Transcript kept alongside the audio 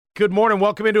Good morning.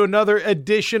 Welcome into another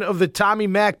edition of the Tommy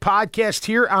Mac podcast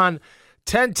here on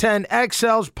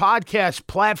 1010XL's podcast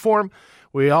platform.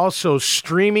 We also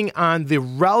streaming on the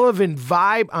Relevant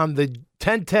Vibe on the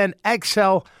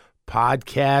 1010XL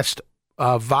podcast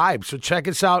Vibe. So check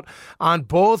us out on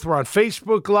both. We're on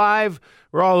Facebook Live.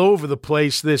 We're all over the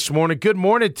place this morning. Good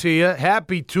morning to you.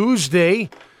 Happy Tuesday.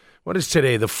 What is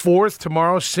today? The 4th.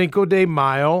 Tomorrow, Cinco de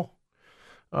Mayo.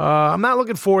 I'm not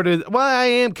looking forward to, well, I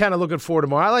am kind of looking forward to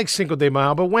tomorrow. I like Cinco de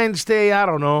Mayo, but Wednesday, I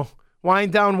don't know.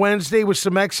 Wind down Wednesday with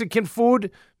some Mexican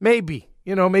food? Maybe.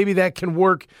 Maybe that can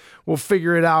work. We'll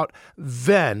figure it out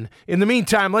then. In the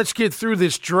meantime, let's get through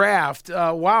this draft.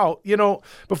 Wow.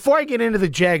 Before I get into the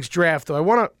Jags draft, though, I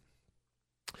want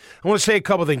to say a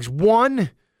couple things. One,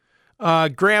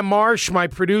 Graham Marsh, my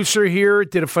producer here,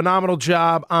 did a phenomenal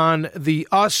job on the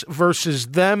Us versus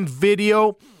Them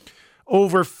video.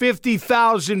 Over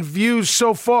 50,000 views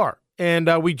so far. And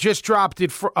we just dropped it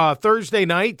for, Thursday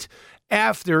night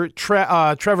after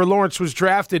Trevor Lawrence was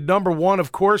drafted. Number one,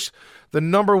 of course, the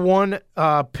number one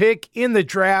pick in the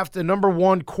draft, the number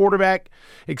one quarterback,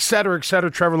 et cetera, et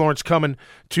cetera. Trevor Lawrence coming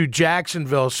to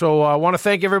Jacksonville. So I want to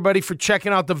thank everybody for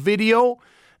checking out the video.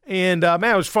 And, man,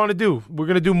 it was fun to do. We're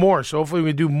going to do more. So hopefully we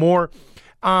can do more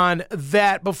on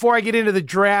that. Before I get into the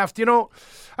draft,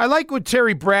 I like what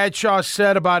Terry Bradshaw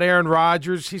said about Aaron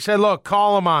Rodgers. He said, look,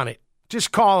 call him on it.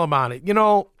 Just call him on it.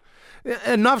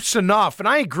 Enough's enough. And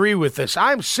I agree with this.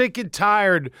 I'm sick and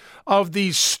tired of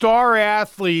these star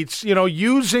athletes,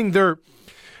 using they're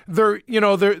the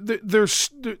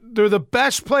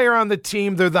best player on the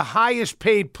team. They're the highest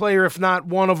paid player, if not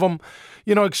one of them,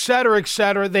 et cetera, et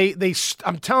cetera.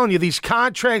 I'm telling you, these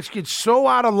contracts get so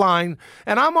out of line,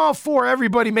 and I'm all for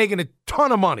everybody making a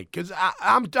ton of money because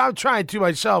I'm trying to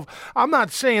myself. I'm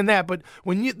not saying that, but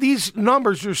when these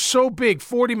numbers are so big,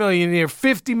 $40 million a year,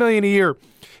 $50 million a year,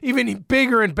 even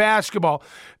bigger in basketball,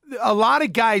 a lot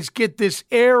of guys get this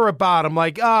air about them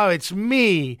like, oh, it's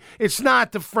me. It's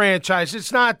not the franchise.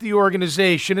 It's not the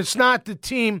organization. It's not the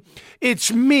team.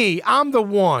 It's me. I'm the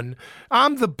one.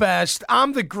 I'm the best.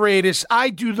 I'm the greatest.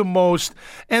 I do the most.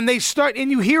 And they start, and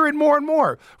you hear it more and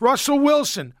more. Russell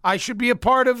Wilson, I should be a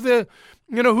part of the,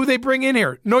 who they bring in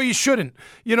here. No, you shouldn't.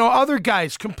 Other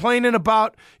guys complaining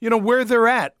about, where they're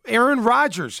at. Aaron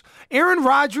Rodgers. Aaron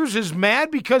Rodgers is mad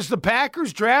because the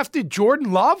Packers drafted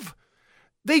Jordan Love.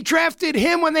 They drafted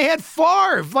him when they had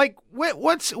Favre. Like,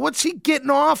 what's he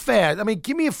getting off at? I mean,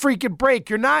 give me a freaking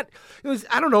break. You're not,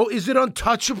 I don't know, is it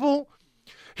untouchable?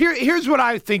 Here's what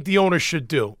I think the owner should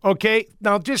do, okay?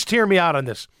 Now, just hear me out on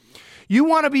this. You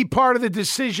want to be part of the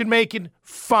decision-making?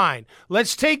 Fine.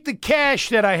 Let's take the cash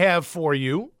that I have for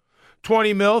you,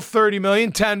 20 mil, 30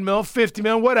 million, 10 mil, 50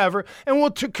 million, whatever, and we'll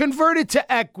convert it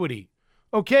to equity,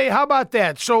 okay? How about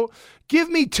that? So give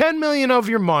me 10 million of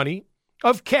your money,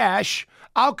 of cash.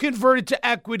 I'll convert it to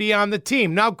equity on the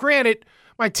team. Now, granted,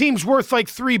 my team's worth like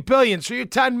 $3 billion, so your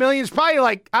 10 million is probably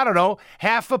like, I don't know,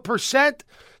 0.5%.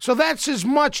 So that's as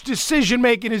much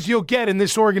decision-making as you'll get in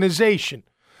this organization.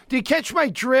 Do you catch my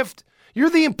drift? You're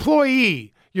the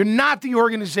employee. You're not the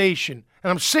organization.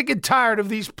 And I'm sick and tired of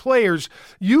these players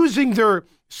using their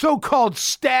so-called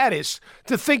status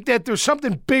to think that there's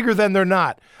something bigger than they're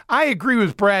not. I agree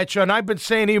with Bradshaw, and I've been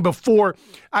saying to him before,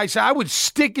 I said I would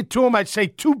stick it to him. I'd say,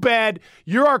 too bad,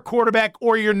 you're our quarterback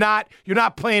or you're not. You're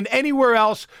not playing anywhere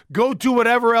else. Go do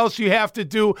whatever else you have to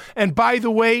do. And by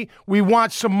the way, we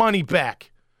want some money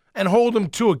back. And hold him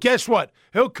to it. Guess what?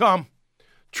 He'll come.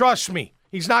 Trust me.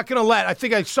 He's not going to let, I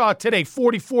think I saw it today,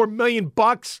 $44 million.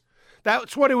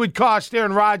 That's what it would cost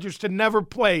Aaron Rodgers to never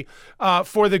play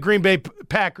for the Green Bay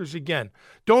Packers again.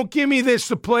 Don't give me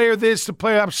the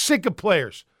player. I'm sick of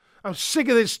players. I'm sick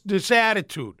of this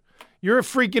attitude. You're a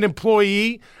freaking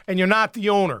employee, and you're not the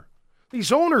owner.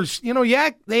 These owners,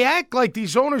 they act like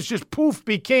these owners just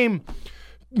became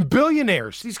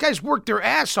billionaires. These guys work their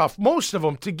ass off, most of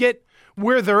them, to get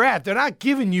where they're at. They're not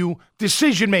giving you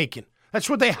decision-making. That's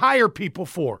what they hire people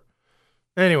for.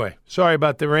 Anyway, sorry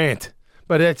about the rant.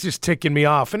 But that's just ticking me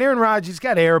off. And Aaron Rodgers, he's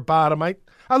got air about him. I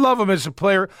love him as a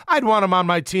player. I'd want him on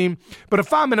my team. But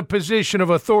if I'm in a position of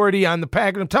authority on the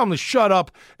Packers, I'm telling him to shut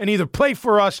up and either play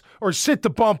for us or sit the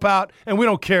bump out, and we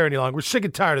don't care any longer. We're sick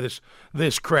and tired of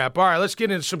this crap. All right, let's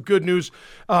get into some good news.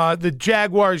 The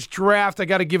Jaguars draft, I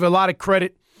got to give a lot of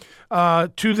credit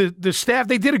to the staff.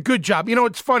 They did a good job.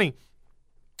 It's funny.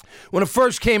 When it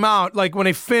first came out, like when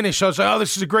they finished, I was like, oh,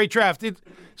 this is a great draft.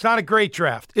 It's not a great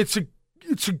draft. It's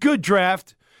a good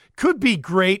draft. Could be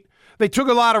great. They took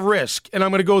a lot of risk, and I'm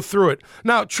going to go through it.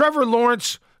 Now, Trevor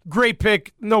Lawrence, great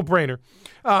pick, no-brainer.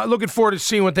 Looking forward to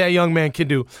seeing what that young man can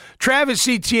do. Travis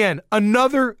Etienne,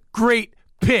 another great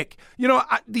pick.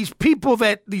 These people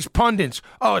these pundits,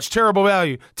 oh, it's terrible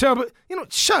value. Terrible.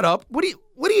 Shut up. What are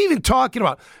you even talking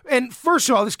about? And first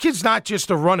of all, this kid's not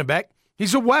just a running back.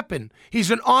 He's a weapon.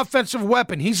 He's an offensive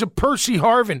weapon. He's a Percy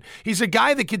Harvin. He's a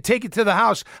guy that can take it to the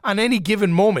house on any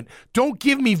given moment. Don't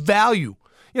give me value.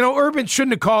 Urban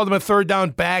shouldn't have called him a third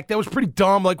down back. That was pretty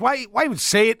dumb. Like, why even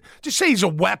say it? Just say he's a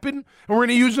weapon, and we're going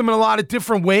to use him in a lot of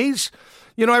different ways.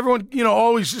 Everyone,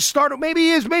 always just start. Maybe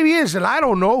he is, maybe he isn't. I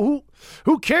don't know.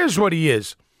 Who cares what he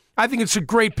is? I think it's a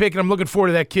great pick, and I'm looking forward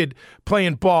to that kid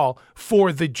playing ball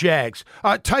for the Jags.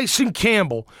 Tyson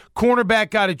Campbell,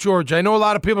 cornerback out of Georgia. I know a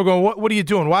lot of people are going, what are you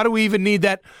doing? Why do we even need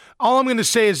that? All I'm going to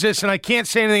say is this, and I can't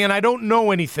say anything, and I don't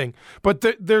know anything, but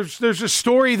there's a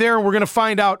story there, and we're going to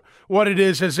find out what it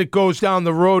is as it goes down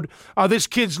the road. This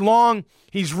kid's long.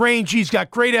 He's rangy. He's got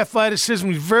great athleticism.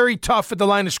 He's very tough at the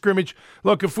line of scrimmage.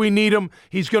 Look, if we need him,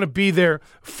 he's going to be there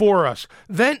for us.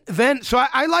 So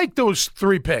I like those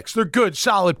 3 picks. They're good,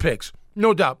 solid picks,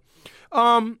 no doubt.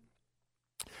 The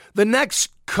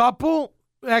next couple,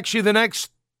 actually the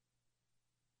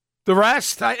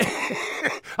rest,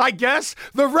 I guess,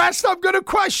 the rest I'm going to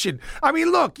question. I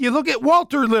mean, look, you look at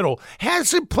Walter Little,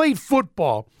 hasn't played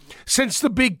football since the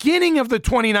beginning of the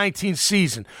 2019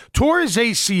 season, tore his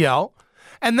ACL,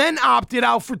 and then opted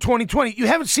out for 2020. You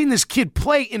haven't seen this kid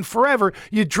play in forever.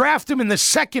 You draft him in the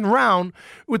 2nd round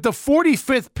with the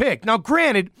 45th pick. Now,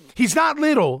 granted, he's not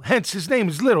little, hence his name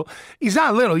is Little. He's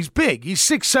not little. He's big. He's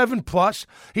 6'7 plus.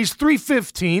 He's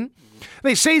 315.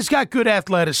 They say he's got good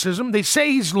athleticism. They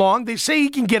say he's long. They say he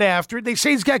can get after it. They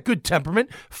say he's got good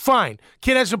temperament. Fine.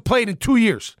 Kid hasn't played in 2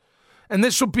 years. And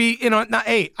this will be,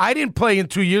 I didn't play in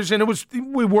 2 years, and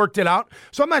we worked it out.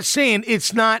 So I'm not saying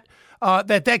it's not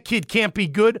that kid can't be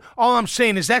good. All I'm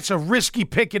saying is that's a risky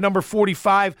pick at number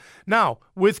 45. Now,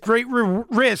 with great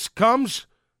risk comes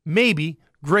maybe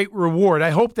great reward. I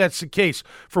hope that's the case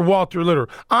for Walter Little.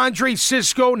 Andre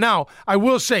Cisco. Now, I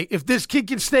will say, if this kid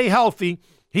can stay healthy,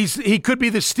 he could be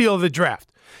the steal of the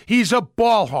draft. He's a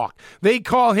ball hawk. They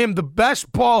call him the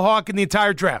best ball hawk in the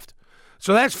entire draft.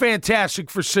 So that's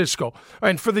fantastic for Cisco.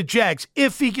 And for the Jags,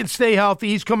 if he can stay healthy,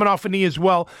 he's coming off a knee as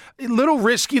well. A little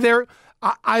risky there.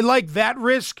 I like that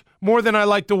risk more than I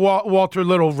like the Walter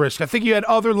Little risk. I think you had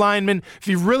other linemen. If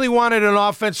you really wanted an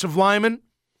offensive lineman,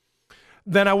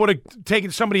 then I would have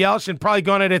taken somebody else and probably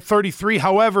gone at 33.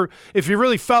 However, if you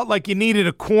really felt like you needed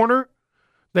a corner,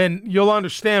 then you'll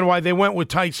understand why they went with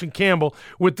Tyson Campbell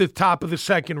with the top of the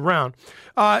 2nd round.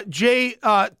 Jay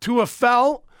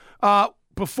Tuafel,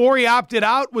 before he opted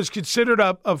out, was considered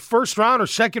a 1st round or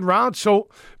 2nd round, so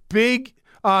big.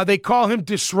 They call him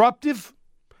disruptive.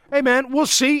 Hey, man, we'll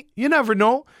see. You never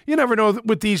know. You never know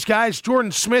with these guys.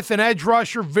 Jordan Smith, an edge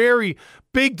rusher, very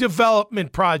big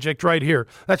development project right here.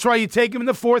 That's why you take him in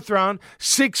the 4th round,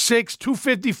 6'6",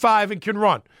 255, and can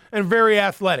run, and very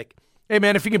athletic. Hey,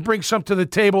 man, if he can bring some to the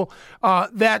table,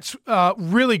 that's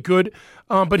really good,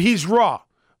 but he's raw.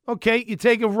 Okay, you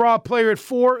take a raw player at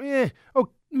 4,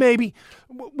 maybe,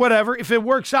 whatever. If it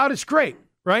works out, it's great,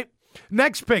 right?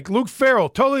 Next pick, Luke Farrell.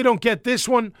 Totally don't get this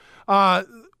one.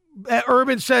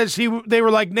 Urban says they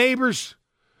were like neighbors.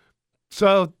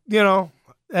 So,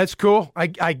 that's cool. I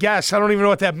guess. I don't even know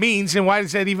what that means and why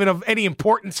is that even of any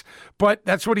importance, but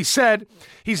that's what he said.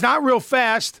 He's not real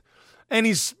fast, and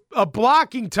he's a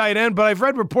blocking tight end, but I've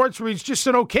read reports where he's just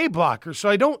an okay blocker, so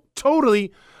I don't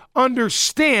totally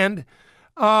understand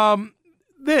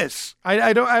this.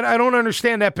 I don't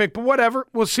understand that pick, but whatever.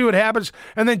 We'll see what happens.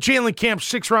 And then Jalen Camp,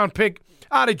 6th-round pick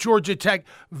out of Georgia Tech,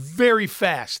 very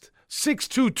fast.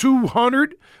 6'2",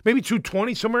 200, maybe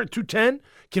 220, somewhere at 210,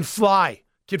 can fly.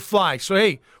 So,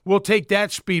 hey, we'll take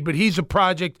that speed, but he's a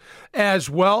project as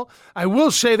well. I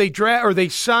will say they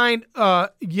signed,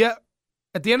 at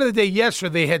the end of the day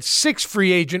yesterday, they had 6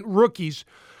 free agent rookies.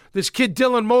 This kid,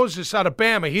 Dylan Moses out of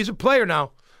Bama, he's a player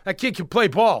now. That kid can play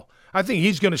ball. I think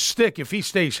he's going to stick if he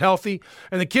stays healthy.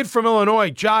 And the kid from Illinois,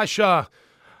 Josh, I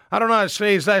don't know how to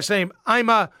say his last name,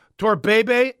 Ima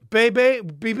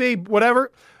Torbebe,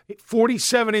 whatever,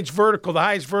 47-inch vertical, the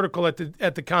highest vertical at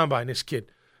the combine, this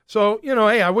kid. So,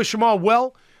 hey, I wish them all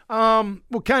well.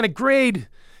 What kind of grade?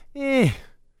 I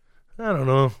don't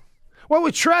know. Well,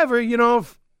 with Trevor,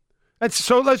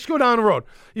 so let's go down the road.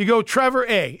 You go Trevor,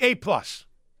 A+.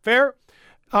 Fair?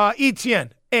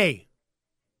 Etienne, A.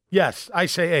 Yes, I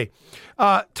say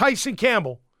A. Tyson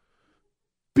Campbell,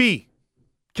 B.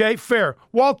 Okay, fair.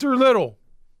 Walter Little,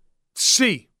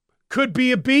 C. Could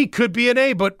be a B, could be an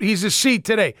A, but he's a C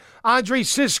today. Andre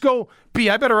Cisco, B.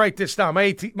 I better write this down. My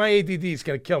ADD is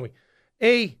going to kill me.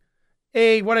 A,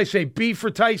 what did I say? B for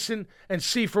Tyson and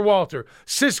C for Walter.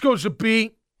 Cisco's a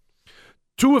B.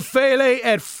 Tuafele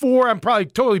at 4. I'm probably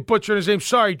totally butchering his name.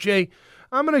 Sorry, Jay.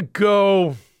 I'll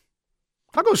go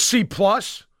C+.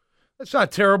 That's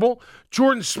not terrible.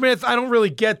 Jordan Smith, I don't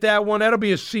really get that one. That'll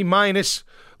be a C-.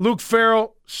 Luke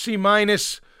Farrell, C-.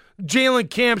 Jalen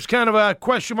Camp's kind of a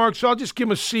question mark, so I'll just give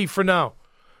him a C for now.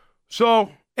 So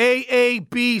A,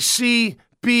 B, C,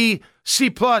 B,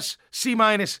 C+, C-,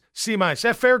 C-.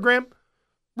 That fair, Graham?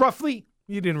 Roughly?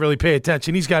 You didn't really pay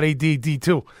attention. He's got ADD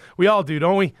too. We all do,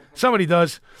 don't we? Somebody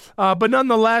does. But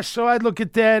nonetheless, so I'd look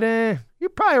at that. You're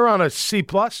probably around a C+,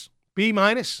 B-.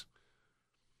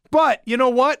 But you know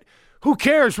what? Who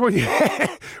cares when you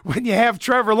when you have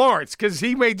Trevor Lawrence? Because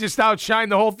he may just outshine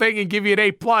the whole thing and give you an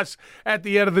A+ at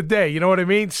the end of the day. You know what I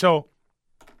mean? So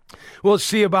we'll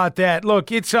see about that.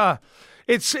 Look, it's a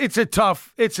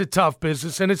tough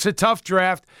business, and it's a tough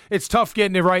draft. It's tough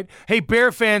getting it right. Hey,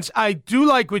 Bear fans, I do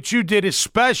like what you did,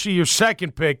 especially your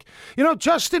second pick. You know,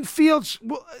 Justin Fields,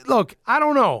 look, I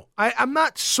don't know. I'm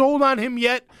not sold on him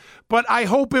yet, but I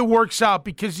hope it works out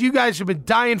because you guys have been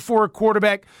dying for a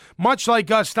quarterback, much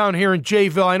like us down here in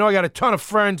Jayville. I know I got a ton of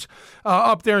friends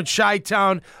up there in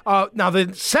Chi-Town. Now,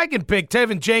 the second pick,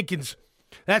 Tevin Jenkins,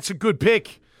 that's a good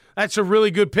pick. That's a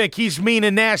really good pick. He's mean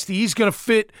and nasty. He's going to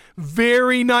fit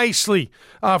very nicely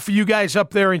for you guys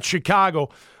up there in Chicago.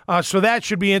 So that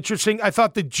should be interesting. I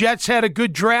thought the Jets had a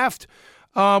good draft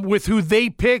with who they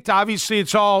picked. Obviously,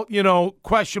 it's all,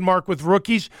 question mark with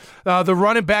rookies. The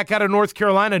running back out of North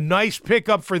Carolina, nice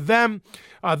pickup for them.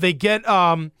 They get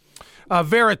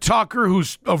Vera Tucker,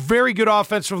 who's a very good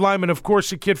offensive lineman, of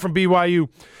course, a kid from BYU,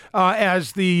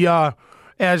 as the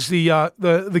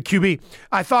QB.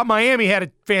 I thought Miami had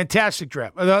a fantastic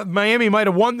draft. Miami might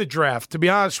have won the draft, to be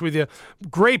honest with you.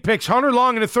 Great picks. Hunter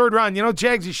Long in the third round.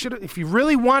 Jags, you should, if you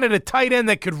really wanted a tight end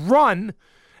that could run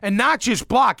and not just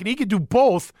block, and he could do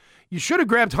both, you should have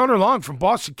grabbed Hunter Long from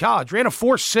Boston College. Ran a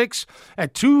 4.6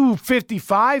 at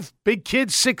 255. Big kid,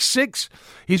 6'6".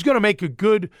 He's going to make a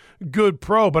good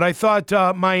pro. But I thought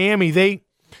Miami,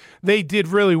 they did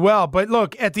really well. But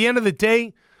look, at the end of the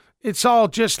day, it's all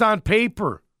just on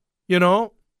paper,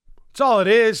 It's all it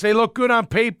is. They look good on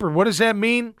paper. What does that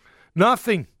mean?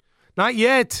 Nothing. Not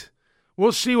yet.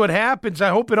 We'll see what happens. I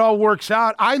hope it all works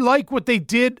out. I like what they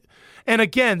did. And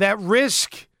again, that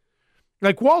risk,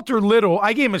 like Walter Little,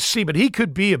 I gave him a C, but he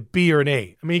could be a B or an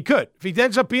A. I mean, he could. If he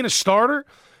ends up being a starter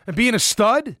and being a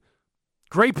stud,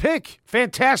 great pick.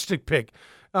 Fantastic pick.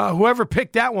 Whoever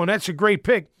picked that one, that's a great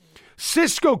pick.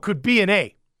 Cisco could be an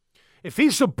A. If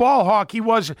he's a ball hawk, he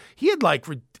had like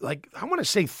I want to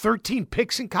say 13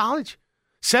 picks in college,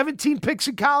 17 picks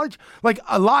in college, like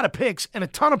a lot of picks and a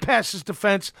ton of passes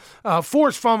defense,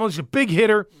 forced fumbles, a big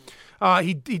hitter.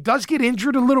 He does get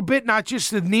injured a little bit, not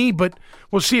just the knee, but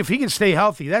we'll see if he can stay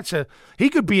healthy. He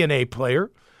could be an A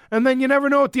player. And then you never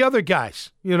know with the other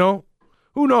guys, Who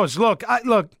knows? Look,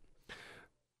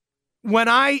 when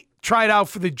I tried out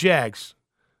for the Jags,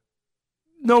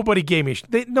 nobody gave me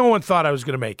no one thought I was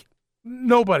going to make it.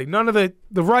 Nobody. None of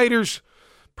the writers,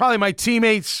 probably my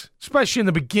teammates, especially in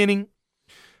the beginning.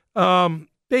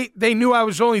 They knew I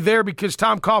was only there because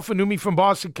Tom Coughlin knew me from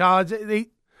Boston College.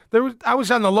 I was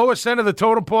on the lowest end of the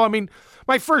totem pole. I mean,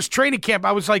 my first training camp,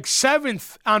 I was like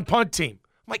 7th on punt team.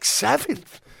 I'm like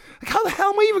 7th? Like, how the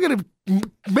hell am I even going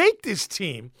to make this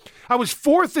team? I was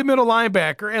 4th in middle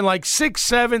linebacker and like 6th,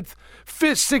 7th,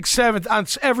 5th, 6th, 7th on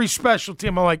every special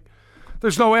team. I'm like,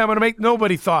 there's no way I'm going to make.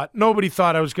 Nobody thought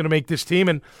I was going to make this team.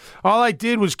 And all I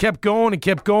did was kept going.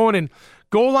 And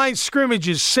goal line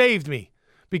scrimmages saved me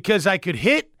because I could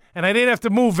hit and I didn't have to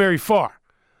move very far.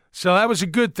 So that was a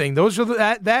good thing. Those are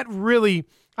that really,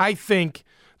 I think,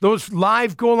 those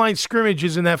live goal line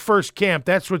scrimmages in that first camp,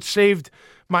 that's what saved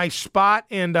my spot.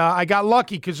 And I got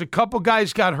lucky because a couple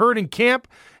guys got hurt in camp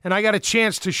and I got a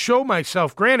chance to show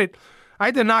myself. Granted, I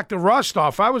had to knock the rust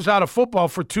off. I was out of football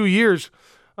for 2 years.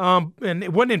 And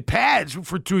it went in pads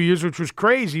for 2 years, which was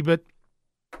crazy. But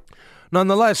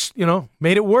nonetheless,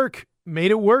 made it work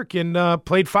and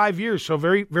played 5 years. So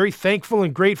very, very thankful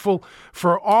and grateful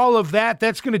for all of that.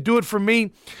 That's going to do it for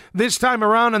me this time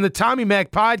around on the Tommy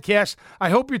Mac podcast. I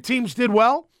hope your teams did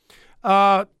well.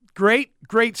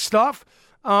 Great stuff.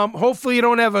 Hopefully you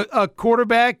don't have a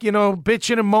quarterback,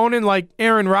 bitching and moaning like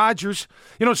Aaron Rodgers.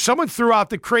 Someone threw out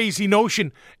the crazy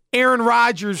notion, Aaron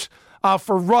Rodgers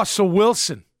for Russell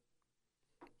Wilson.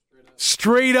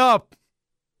 Straight up.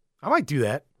 I might do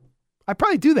that. I'd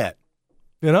probably do that.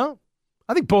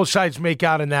 I think both sides make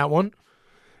out in that one.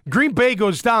 Green Bay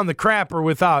goes down the crapper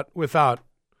without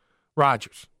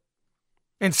Rodgers.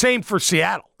 And same for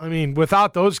Seattle. I mean,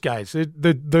 without those guys,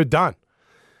 they're done.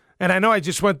 And I know I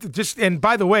just and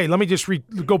by the way, let me just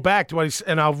go back to what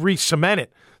and I'll re-cement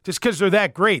it. just because they're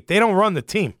that great. They don't run the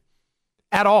team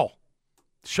at all.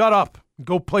 Shut up.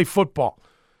 Go play football.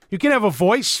 You can have a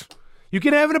voice. You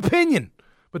can have an opinion,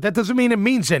 but that doesn't mean it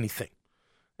means anything.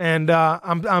 And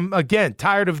I'm again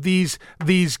tired of these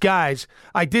guys.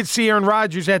 I did see Aaron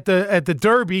Rodgers at the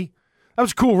Derby. That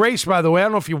was a cool race, by the way. I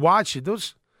don't know if you watched it. That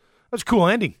was a cool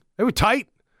ending. They were tight.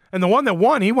 And the one that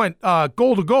won, he went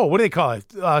goal to goal. What do they call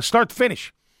it? Start to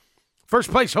finish. First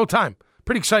place, whole time.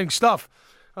 Pretty exciting stuff.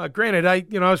 Granted, I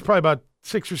was probably about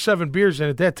 6 or 7 beers in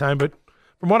at that time, but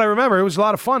from what I remember, it was a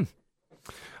lot of fun.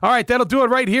 All right, that'll do it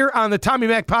right here on the Tommy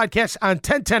Mac Podcast on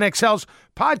 1010XL's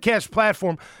podcast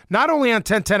platform. Not only on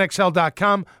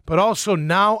 1010XL.com, but also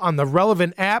now on the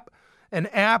relevant app. An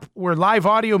app where live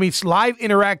audio meets live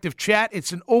interactive chat.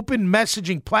 It's an open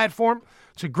messaging platform.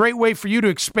 It's a great way for you to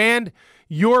expand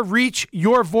your reach,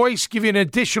 your voice, give you an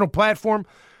additional platform.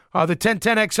 The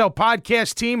 1010XL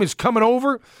podcast team is coming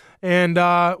over, and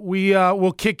we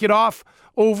will kick it off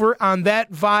over on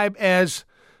that vibe, as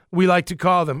we like to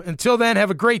call them. Until then,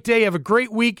 have a great day. Have a great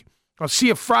week. I'll see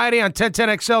you Friday on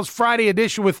 1010XL's Friday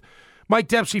edition with Mike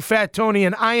Dempsey, Fat Tony,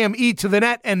 and I am E to the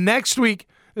Net. And next week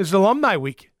is Alumni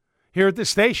Week here at the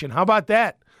station. How about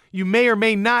that? You may or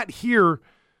may not hear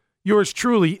yours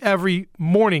truly every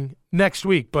morning next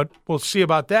week, but we'll see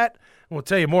about that, and we'll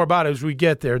tell you more about it as we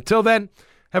get there. Until then,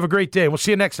 have a great day. We'll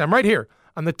see you next time right here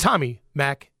on the Tommy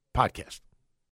Mac Podcast.